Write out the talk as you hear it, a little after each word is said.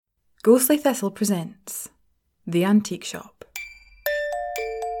Ghostly Thistle presents The Antique Shop.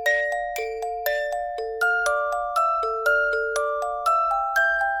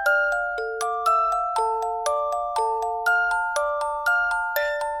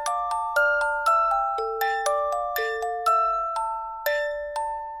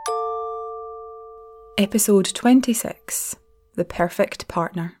 Episode 26, The Perfect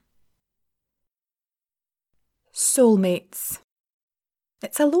Partner. Soulmates.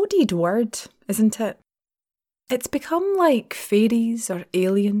 It's a loaded word, isn't it? It's become like fairies or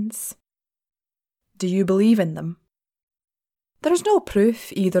aliens. Do you believe in them? There's no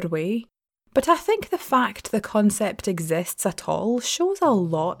proof either way, but I think the fact the concept exists at all shows a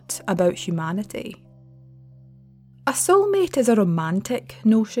lot about humanity. A soulmate is a romantic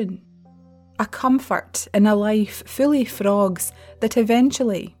notion. A comfort in a life fully frogs that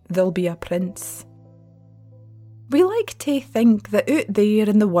eventually there'll be a prince. We like to think that out there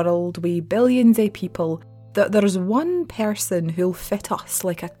in the world with billions of people that there's one person who'll fit us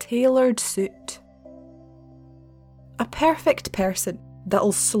like a tailored suit. A perfect person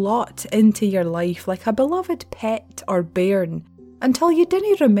that'll slot into your life like a beloved pet or bairn until you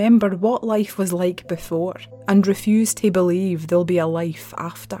didn't remember what life was like before and refuse to believe there'll be a life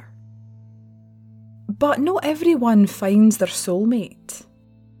after. But not everyone finds their soulmate,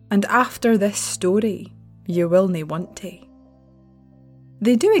 and after this story, you will nae want to.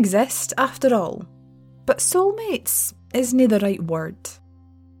 They do exist after all, but soulmates isn't the right word.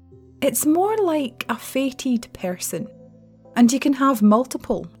 It's more like a fated person, and you can have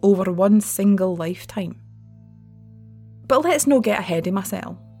multiple over one single lifetime. But let's no get ahead of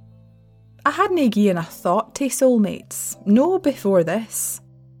myself. I hadnae given a thought to soulmates, no before this.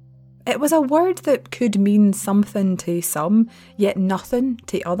 It was a word that could mean something to some, yet nothing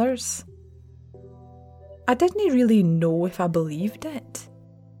to others. I didn't really know if I believed it.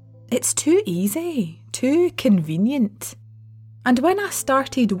 It's too easy, too convenient. And when I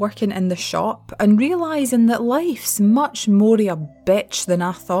started working in the shop and realising that life's much more a bitch than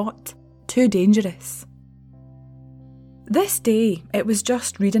I thought, too dangerous. This day, it was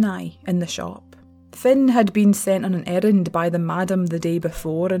just Reid and I in the shop. Finn had been sent on an errand by the madam the day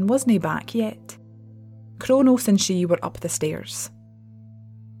before and wasn't back yet. Kronos and she were up the stairs.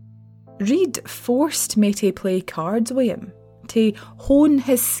 Reid forced me to play cards with him, to hone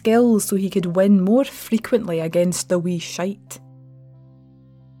his skills so he could win more frequently against the wee shite.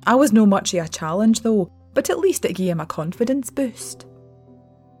 I was no much of a challenge though, but at least it gave him a confidence boost.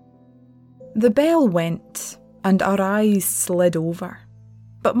 The bell went and our eyes slid over.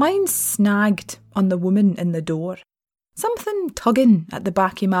 But mine snagged on the woman in the door. Something tugging at the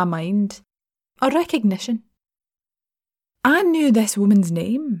back of my mind. A recognition. I knew this woman's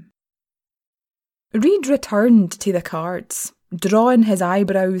name. Reid returned to the cards, drawing his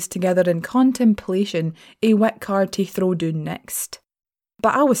eyebrows together in contemplation of what card to throw down next.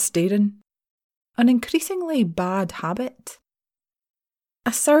 But I was staring. An increasingly bad habit.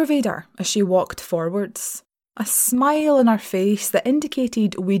 I surveyed her as she walked forwards. A smile on her face that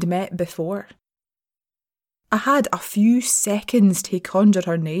indicated we'd met before. I had a few seconds to conjure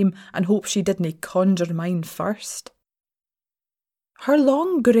her name and hope she didn't conjure mine first. Her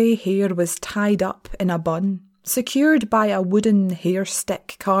long grey hair was tied up in a bun, secured by a wooden hair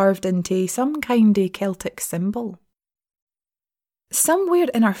stick carved into some kind of Celtic symbol. Somewhere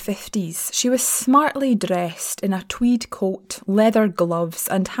in her 50s, she was smartly dressed in a tweed coat, leather gloves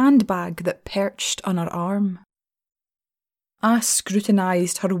and handbag that perched on her arm. I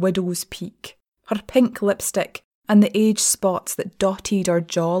scrutinised her widow's peak, her pink lipstick and the age spots that dotted her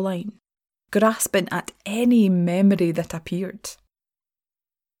jawline, grasping at any memory that appeared.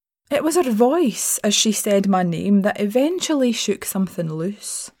 It was her voice as she said my name that eventually shook something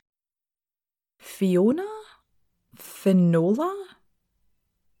loose. Fiona? Finola?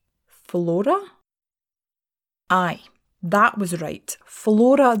 Flora? Aye, that was right.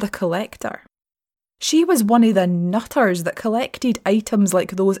 Flora the Collector. She was one of the nutters that collected items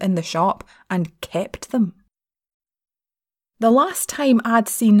like those in the shop and kept them. The last time I'd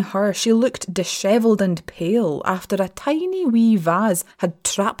seen her, she looked dishevelled and pale after a tiny wee vase had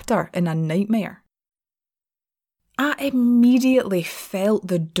trapped her in a nightmare. I immediately felt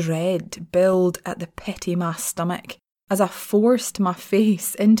the dread build at the pit of my stomach as I forced my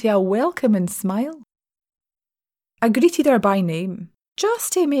face into a welcoming smile. I greeted her by name,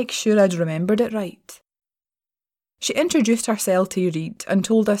 just to make sure I'd remembered it right. She introduced herself to Reid and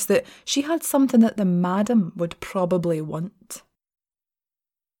told us that she had something that the madam would probably want.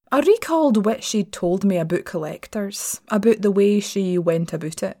 I recalled what she'd told me about collectors, about the way she went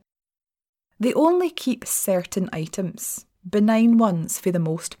about it. They only keep certain items, benign ones for the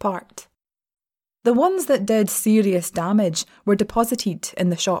most part. The ones that did serious damage were deposited in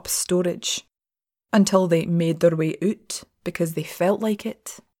the shop's storage, until they made their way out because they felt like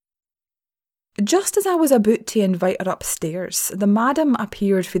it. Just as I was about to invite her upstairs, the madam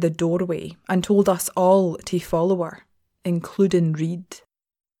appeared through the doorway and told us all to follow her, including Reed.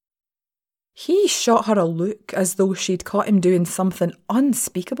 He shot her a look as though she'd caught him doing something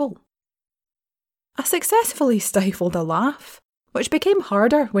unspeakable. I successfully stifled a laugh, which became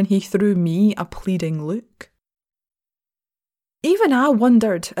harder when he threw me a pleading look. Even I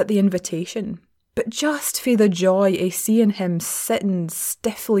wondered at the invitation, but just for the joy of seeing him sitting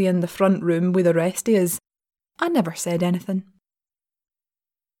stiffly in the front room with the rest of us, I never said anything.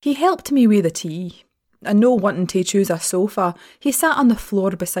 He helped me with the tea, and no wanting to choose a sofa, he sat on the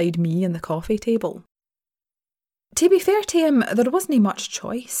floor beside me in the coffee table. To be fair to him, there wasn't much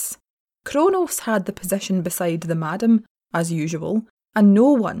choice. Kronos had the position beside the madam, as usual, and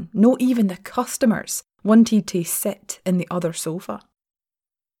no one, not even the customers, wanted to sit in the other sofa.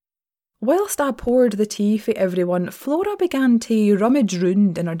 Whilst I poured the tea for everyone, Flora began to rummage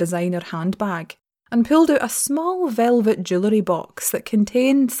round in her designer handbag and pulled out a small velvet jewellery box that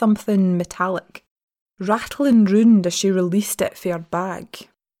contained something metallic, rattling round as she released it from her bag.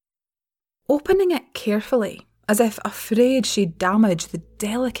 Opening it carefully, as if afraid she'd damage the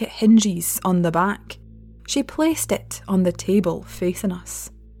delicate hinges on the back, she placed it on the table facing us.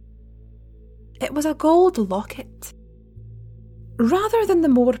 It was a gold locket. Rather than the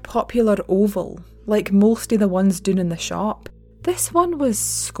more popular oval, like most of the ones done in the shop, this one was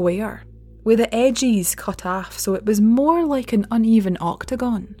square, with the edges cut off so it was more like an uneven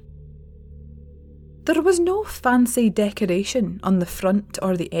octagon. There was no fancy decoration on the front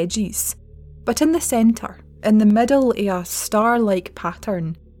or the edges, but in the centre, in the middle of a star-like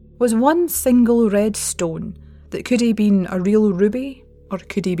pattern, was one single red stone that could have been a real ruby or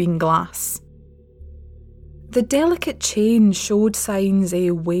could have been glass. The delicate chain showed signs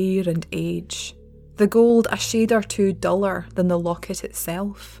of wear and age, the gold a shade or two duller than the locket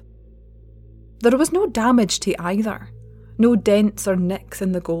itself. There was no damage to either, no dents or nicks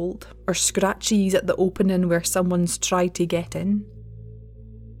in the gold, or scratches at the opening where someone's tried to get in.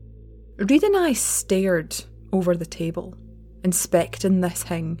 Reed and I stared over the table, inspecting this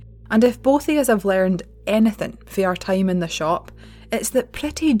thing, and if both of us have learned anything for our time in the shop, it's that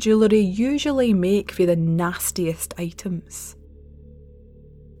pretty jewellery usually make for the nastiest items.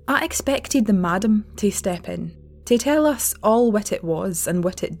 I expected the madam to step in, to tell us all what it was and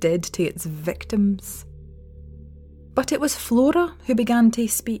what it did to its victims. But it was Flora who began to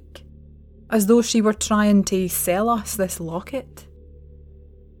speak, as though she were trying to sell us this locket.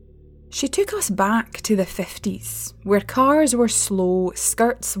 She took us back to the 50s, where cars were slow,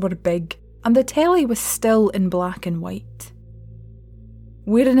 skirts were big, and the telly was still in black and white.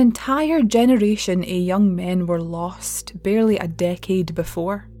 Where an entire generation of young men were lost barely a decade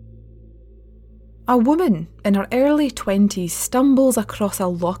before. A woman in her early 20s stumbles across a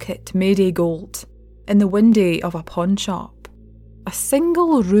locket made of gold in the window of a pawn shop, a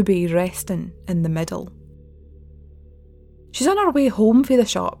single ruby resting in the middle. She's on her way home for the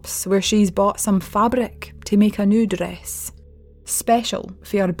shops, where she's bought some fabric to make a new dress, special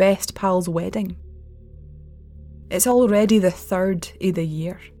for her best pal's wedding. It's already the 3rd of the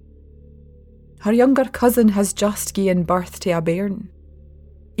year. Her younger cousin has just given birth to a bairn.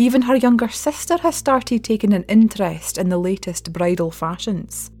 Even her younger sister has started taking an interest in the latest bridal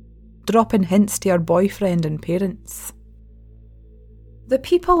fashions, dropping hints to her boyfriend and parents. The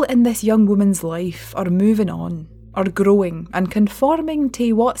people in this young woman's life are moving on, are growing and conforming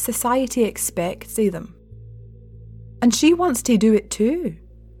to what society expects of them. And she wants to do it too,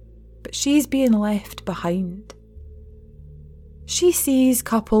 but she's being left behind. She sees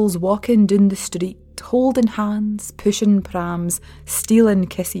couples walking down the street, holding hands, pushing prams, stealing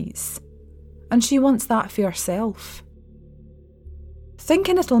kisses, and she wants that for herself.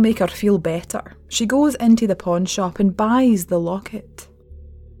 Thinking it'll make her feel better, she goes into the pawn shop and buys the locket.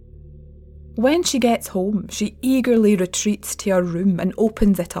 When she gets home, she eagerly retreats to her room and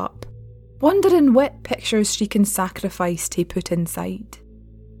opens it up, wondering what pictures she can sacrifice to put inside.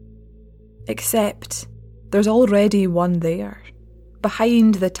 Except there's already one there,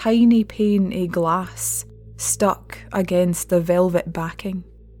 behind the tiny pane of glass stuck against the velvet backing.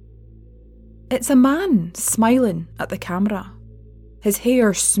 It's a man smiling at the camera, his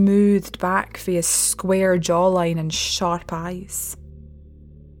hair smoothed back for his square jawline and sharp eyes.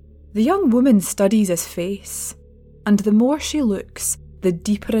 The young woman studies his face, and the more she looks, the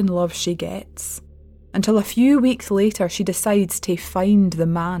deeper in love she gets, until a few weeks later she decides to find the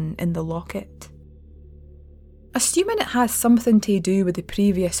man in the locket. Assuming it has something to do with the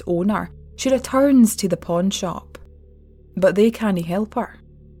previous owner, she returns to the pawn shop. But they can't help her.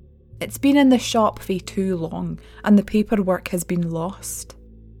 It's been in the shop for too long, and the paperwork has been lost.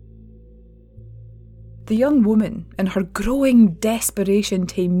 The young woman, in her growing desperation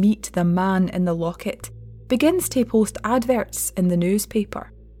to meet the man in the locket, begins to post adverts in the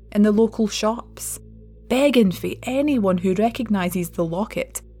newspaper, in the local shops, begging for anyone who recognises the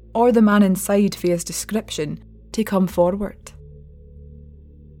locket or the man inside for his description to come forward.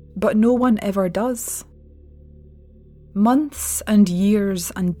 But no one ever does. Months and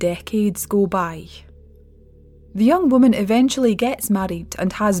years and decades go by. The young woman eventually gets married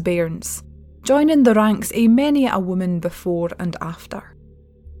and has bairns, joining the ranks of many a woman before and after.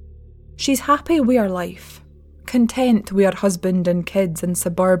 She's happy with her life, content with her husband and kids in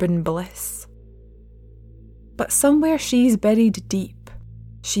suburban bliss. But somewhere she's buried deep,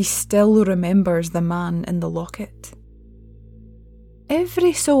 she still remembers the man in the locket.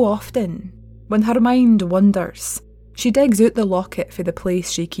 Every so often, when her mind wanders, she digs out the locket for the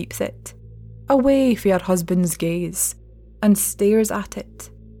place she keeps it, away from her husband's gaze, and stares at it,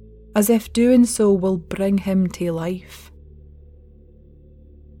 as if doing so will bring him to life.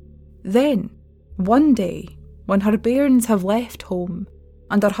 Then, one day, when her bairns have left home,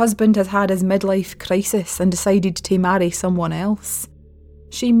 and her husband has had his midlife crisis and decided to marry someone else,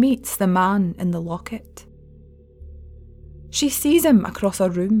 she meets the man in the locket. She sees him across a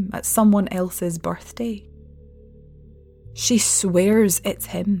room at someone else's birthday. She swears it's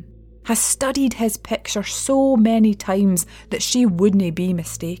him, has studied his picture so many times that she wouldn't be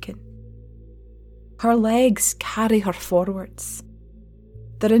mistaken. Her legs carry her forwards.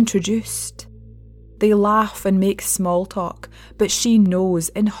 They're introduced. They laugh and make small talk, but she knows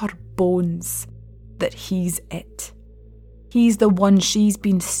in her bones that he's it. He's the one she's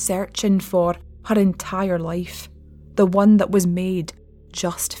been searching for her entire life, the one that was made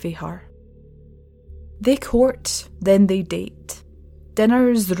just for her. They court, then they date.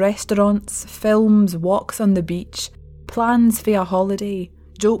 Dinners, restaurants, films, walks on the beach, plans for a holiday,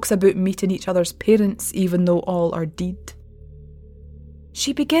 jokes about meeting each other's parents even though all are dead.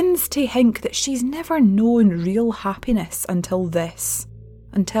 She begins to think that she's never known real happiness until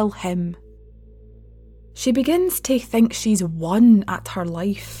him. She begins to think she's won at her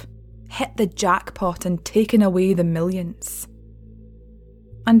life, hit the jackpot and taken away the millions.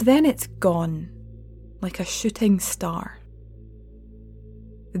 And then it's gone, like a shooting star.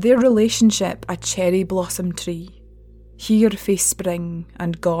 Their relationship a cherry blossom tree, here for spring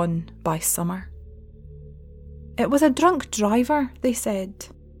and gone by summer. It was a drunk driver, they said.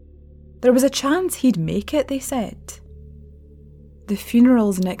 There was a chance he'd make it, they said. The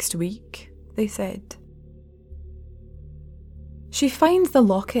funeral's next week, they said. She finds the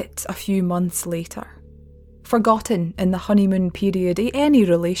locket a few months later, forgotten in the honeymoon period of any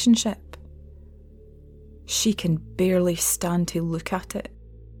relationship. She can barely stand to look at it,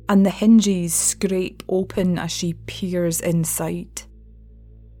 and the hinges scrape open as she peers inside.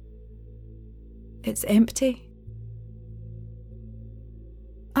 It's empty.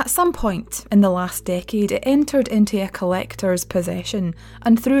 At some point in the last decade, it entered into a collector's possession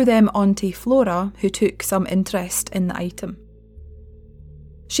and threw them onto Flora, who took some interest in the item.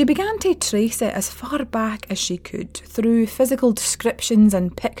 She began to trace it as far back as she could through physical descriptions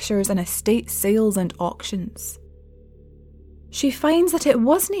and pictures and estate sales and auctions. She finds that it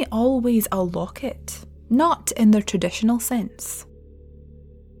wasn't always a locket, not in their traditional sense.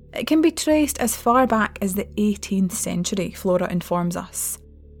 It can be traced as far back as the 18th century, Flora informs us,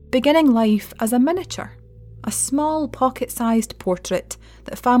 beginning life as a miniature, a small pocket-sized portrait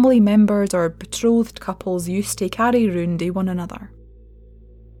that family members or betrothed couples used to carry round one another.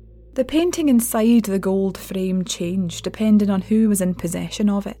 The painting inside the gold frame changed depending on who was in possession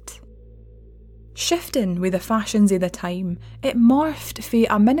of it. Shifting with the fashions of the time, it morphed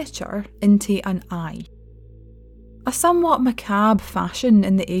from a miniature into an eye. A somewhat macabre fashion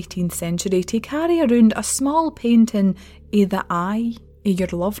in the 18th century to carry around a small painting of the eye of your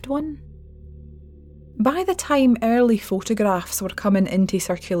loved one. By the time early photographs were coming into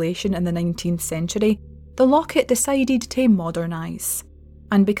circulation in the 19th century, the locket decided to modernise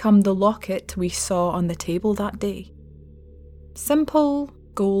and become the locket we saw on the table that day. Simple,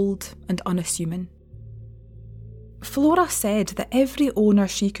 gold and unassuming. Flora said that every owner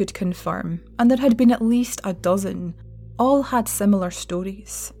she could confirm, and there had been at least a dozen, all had similar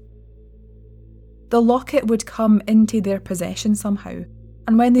stories. The locket would come into their possession somehow,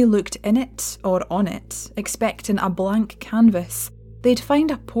 and when they looked in it or on it, expecting a blank canvas, they'd find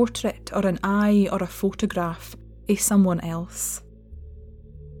a portrait or an eye or a photograph of someone else.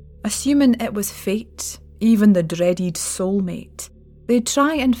 Assuming it was fate, even the dreaded soulmate, they'd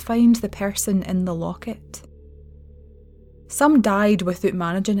try and find the person in the locket. Some died without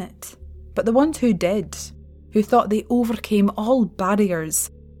managing it, but the ones who did, who thought they overcame all barriers,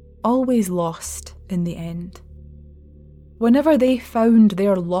 always lost in the end. Whenever they found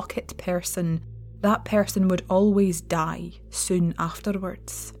their locket person, that person would always die soon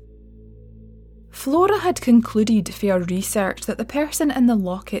afterwards. Flora had concluded via research that the person in the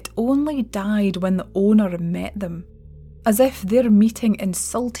locket only died when the owner met them, as if their meeting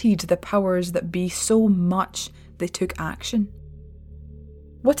insulted the powers that be so much they took action.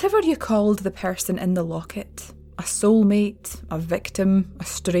 Whatever you called the person in the locket, a soulmate, a victim, a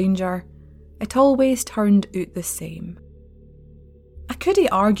stranger, it always turned out the same. I could have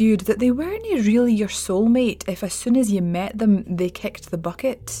argued that they weren't really your soulmate if as soon as you met them they kicked the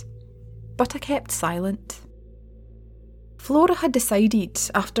bucket, but I kept silent. Flora had decided,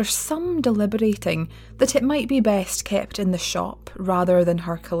 after some deliberating, that it might be best kept in the shop rather than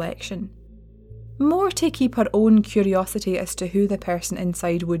her collection. More to keep her own curiosity as to who the person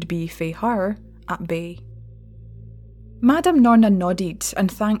inside would be fae her at bay. Madame Norna nodded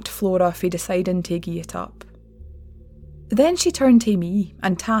and thanked Flora for deciding to gie it up. Then she turned to me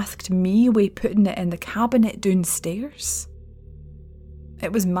and tasked me with putting it in the cabinet downstairs.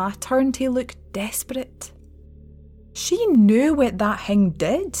 It was my turn to look desperate. She knew what that thing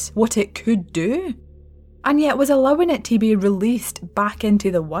did, what it could do, and yet was allowing it to be released back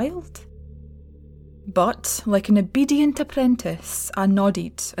into the wild. But, like an obedient apprentice, I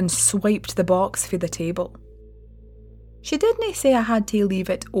nodded and swiped the box for the table. She didn't say I had to leave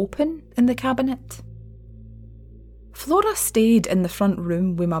it open in the cabinet. Flora stayed in the front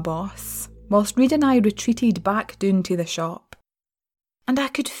room with my boss, whilst Reid and I retreated back down to the shop, and I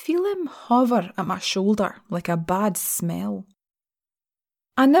could feel him hover at my shoulder like a bad smell.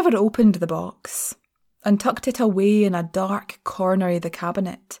 I never opened the box, and tucked it away in a dark corner of the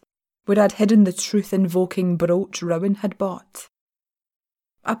cabinet, where I'd hidden the truth-invoking brooch Rowan had bought.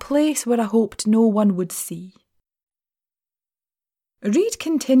 A place where I hoped no one would see. Reid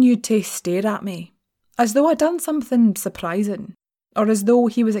continued to stare at me, as though I'd done something surprising, or as though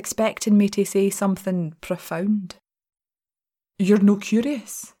he was expecting me to say something profound. "You're no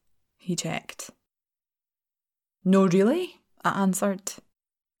curious?" he checked. "No, really," I answered.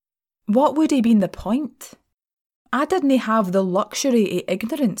 What would have been the point? I didn't have the luxury of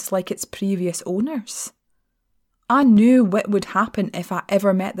ignorance like its previous owners. I knew what would happen if I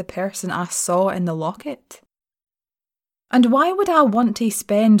ever met the person I saw in the locket. And why would I want to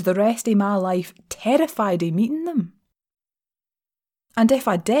spend the rest of my life terrified of meeting them? And if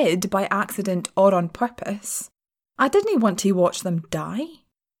I did, by accident or on purpose, I didn't want to watch them die.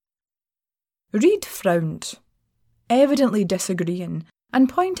 Reid frowned, evidently disagreeing, and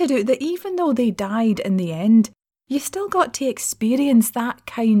pointed out that even though they died in the end, you still got to experience that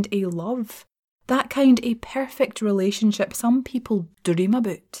kind of love, that kind of perfect relationship some people dream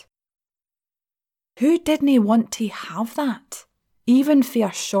about. Who didn't want to have that, even for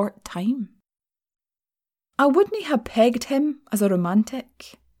a short time? I wouldn't have pegged him as a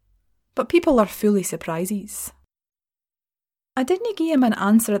romantic, but people are full of surprises. I didn't give him an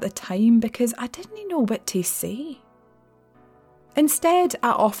answer at the time because I didn't know what to say. Instead,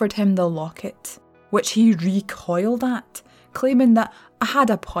 I offered him the locket, which he recoiled at, claiming that I had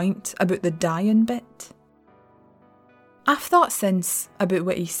a point about the dying bit. I've thought since about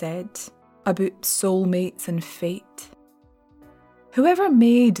what he said, about soulmates and fate. Whoever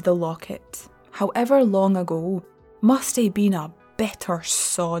made the locket, however long ago, must have been a bitter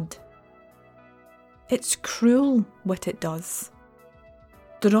sod. It's cruel what it does.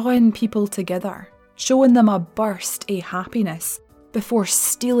 Drawing people together, showing them a burst of happiness before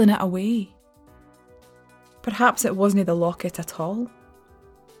stealing it away. Perhaps it wasn't the locket at all.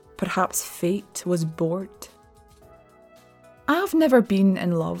 Perhaps fate was bored. I've never been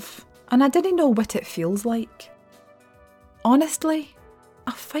in love, and I didn't know what it feels like. Honestly,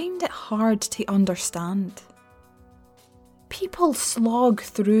 I find it hard to understand. People slog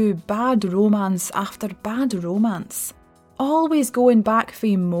through bad romance after bad romance, always going back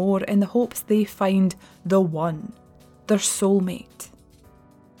for more in the hopes they find the one, their soulmate.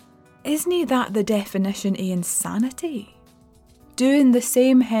 Isn't that the definition of insanity? Doing the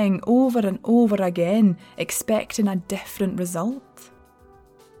same thing over and over again, expecting a different result?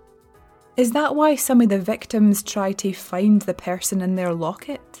 Is that why some of the victims try to find the person in their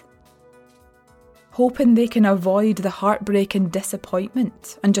locket? Hoping they can avoid the heartbreak and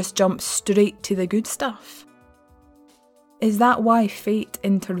disappointment and just jump straight to the good stuff? Is that why fate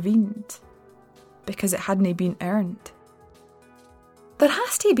intervened? Because it hadn't been earned? There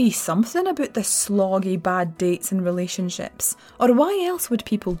has to be something about the sloggy bad dates and relationships, or why else would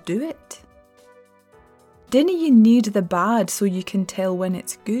people do it? Dinna you need the bad so you can tell when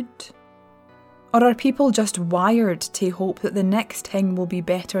it's good? Or are people just wired to hope that the next thing will be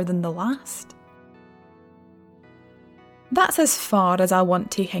better than the last? That's as far as I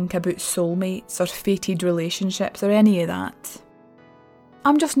want to think about soulmates or fated relationships or any of that.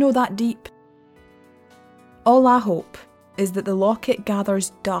 I'm just no that deep. All I hope is that the locket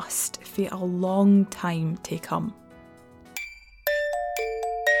gathers dust for a long time to come.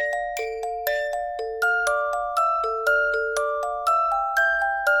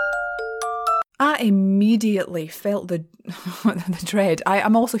 I immediately felt the dread.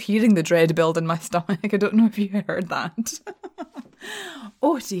 I'm also hearing the dread build in my stomach. I don't know if you heard that.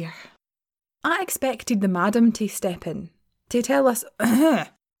 Oh dear. I expected the madam to step in, to tell us...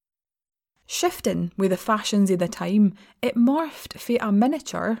 Shifting with the fashions of the time, it morphed from a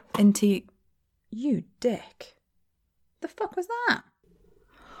miniature into... You dick. The fuck was that?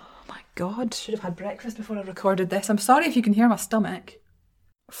 Oh my god, should have had breakfast before I recorded this. I'm sorry if you can hear my stomach.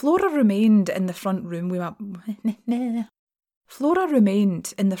 Flora remained in the front room with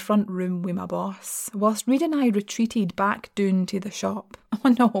my boss, whilst Reid and I retreated back down to the shop.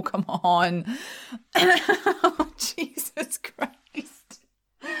 Oh no, come on. Oh, Jesus Christ.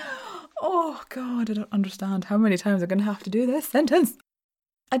 Oh God, I don't understand how many times I'm going to have to do this sentence.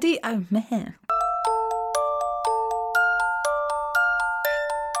 Thank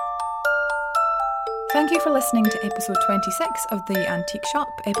you for listening to episode 26 of The Antique Shop.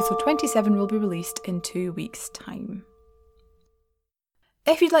 Episode 27 will be released in 2 weeks' time.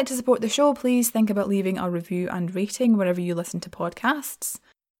 If you'd like to support the show, please think about leaving a review and rating wherever you listen to podcasts.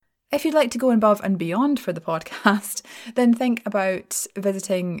 If you'd like to go above and beyond for the podcast, then think about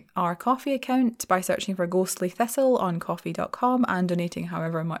visiting our Ko-fi account by searching for Ghostly Thistle on ko-fi.com and donating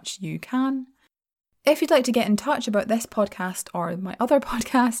however much you can. If you'd like to get in touch about this podcast or my other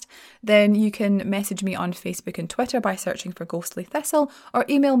podcast, then you can message me on Facebook and Twitter by searching for Ghostly Thistle, or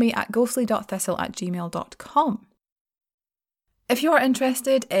email me at ghostly.thistle@gmail.com. If you are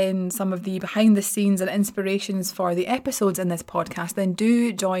interested in some of the behind the scenes and inspirations for the episodes in this podcast, then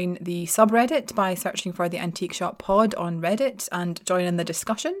do join the subreddit by searching for the Antique Shop Pod on Reddit and join in the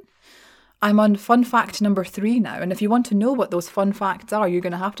discussion. I'm on fun fact number 3 now, and if you want to know what those fun facts are, you're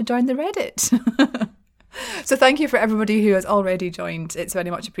going to have to join the Reddit. So thank you for everybody who has already joined. It's very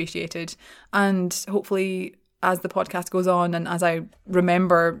much appreciated. And hopefully, as the podcast goes on and as I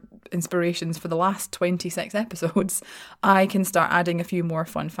remember inspirations for the last 26 episodes, I can start adding a few more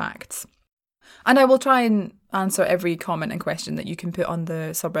fun facts. And I will try and answer every comment and question that you can put on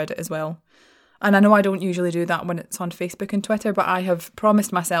the subreddit as well. And I know I don't usually do that when it's on Facebook and Twitter, but I have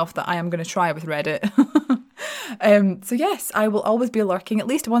promised myself that I am going to try with Reddit. So yes, I will always be lurking at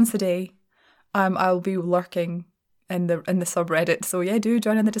least once a day. I'll be lurking in the subreddit. So yeah, do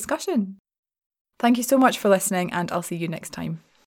join in the discussion. Thank you so much for listening, and I'll see you next time.